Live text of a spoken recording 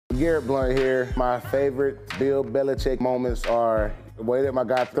LeGarrette Blount here. My favorite Bill Belichick moments are the way that my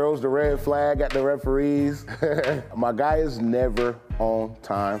guy throws the red flag at the referees. My guy is never on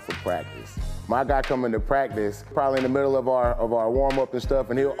time for practice. My guy coming to practice, probably in the middle of our warm-up and stuff,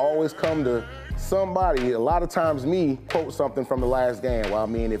 and he'll always come to somebody, a lot of times me, quote something from the last game. Well, I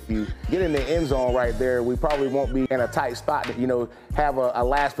mean, if you get in the end zone right there, we probably won't be in a tight spot to, have a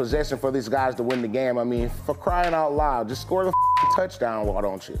last possession for these guys to win the game. I mean, for crying out loud, just score the touchdown, why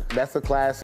don't you? That's a classic.